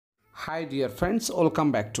Hi dear friends,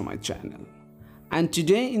 welcome back to my channel. And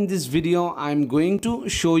today in this video I'm going to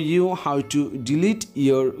show you how to delete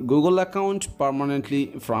your Google account permanently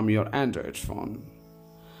from your Android phone.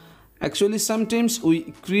 Actually, sometimes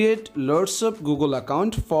we create lots of Google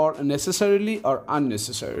account for necessarily or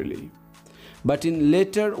unnecessarily. But in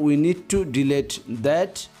later we need to delete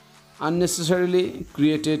that unnecessarily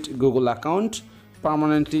created Google account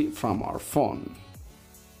permanently from our phone.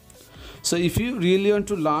 So if you really want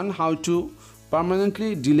to learn how to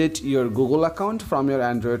permanently delete your Google account from your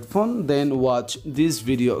Android phone, then watch this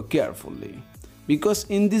video carefully. Because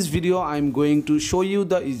in this video I'm going to show you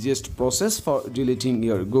the easiest process for deleting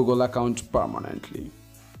your Google account permanently.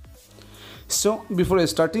 So before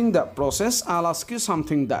starting the process, I'll ask you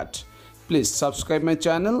something, that please subscribe my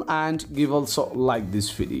channel and give also like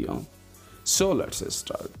this video. So let's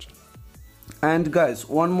start. And guys,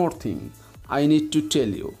 one more thing I need to tell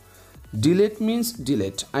you. Delete means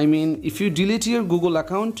delete. I mean, if you delete your Google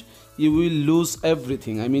account, you will lose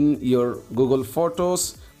everything. I mean, your Google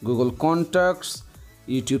Photos, Google Contacts,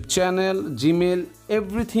 YouTube channel, Gmail,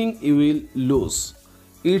 everything you will lose.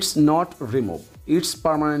 It's not remove, it's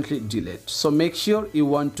permanently delete. So make sure you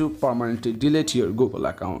want to permanently delete your Google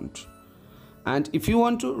account. And if you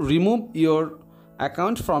want to remove your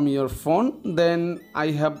account from your phone, then I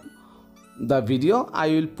have the video. I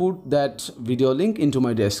will put that video link into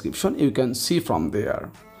my description. You can see from there.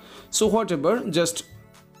 So whatever, just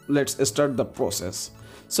let's start the process.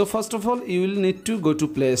 So first of all, you will need to go to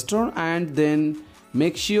Play Store and then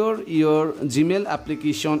make sure your Gmail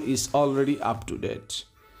application is already up to date.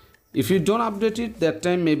 If you don't update it, that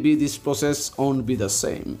time maybe this process won't be the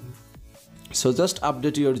same. So just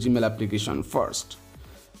update your Gmail application first.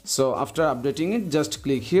 So after updating it, just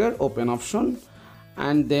click here, open option,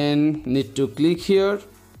 and then need to click here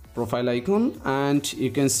profile icon, and you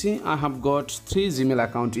can see I have got 3 Gmail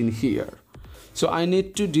account in here. So I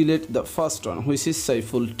need to delete the first one, which is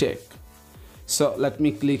Saiful Tech. So let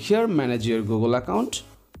me click here, manage your Google account,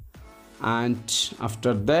 and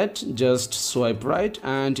after that just swipe right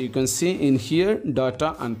and you can see in here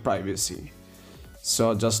data and privacy.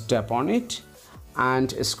 So just tap on it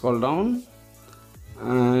and scroll down,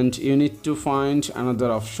 and you need to find another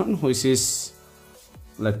option, which is,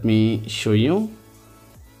 let me show you.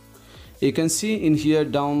 You can see in here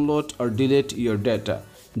download or delete your data,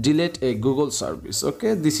 delete a Google service.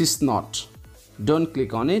 Okay, this is not, don't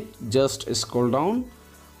click on it, just scroll down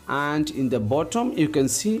and in the bottom you can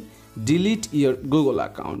see delete your Google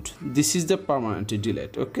account. This is the permanent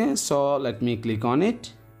delete. Okay, so let me click on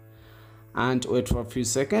it and wait for a few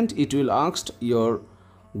seconds. It will ask your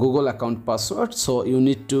Google account password, so you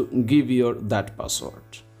need to give your that password.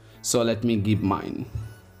 So let me give mine,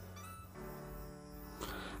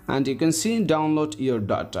 and you can see download your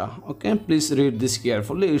data. Okay, please read this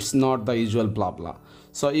carefully, it's not the usual blah blah.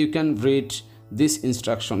 So you can read this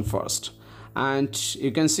instruction first, and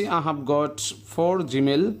you can see I have got 4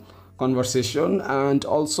 Gmail conversation and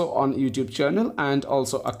also on YouTube channel and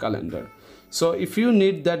also a calendar. So if you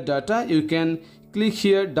need that data, you can click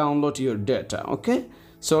here, download your data. Okay,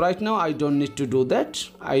 so right now I don't need to do that,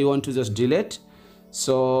 I want to just delete.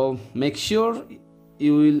 So make sure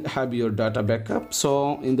you will have your data backup.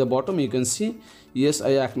 So in the bottom you can see, yes,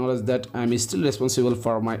 I acknowledge that I'm still responsible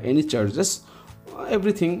for my any charges,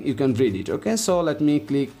 everything you can read it. Okay, so let me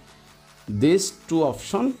click these 2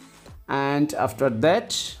 options, and after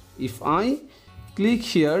that if I click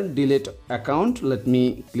here delete account, let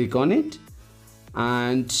me click on it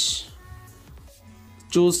and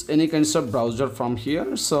choose any kinds of browser from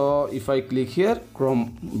here. So if I click here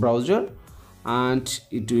Chrome browser, and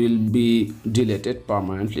it will be deleted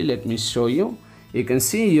permanently. Let me show you. You can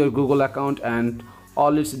see your Google account and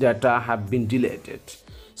all its data have been deleted.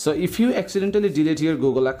 So if you accidentally delete your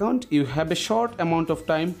Google account, you have a short amount of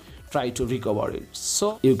time, try to recover it,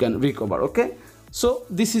 so you can recover. Okay, so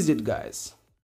this is it guys.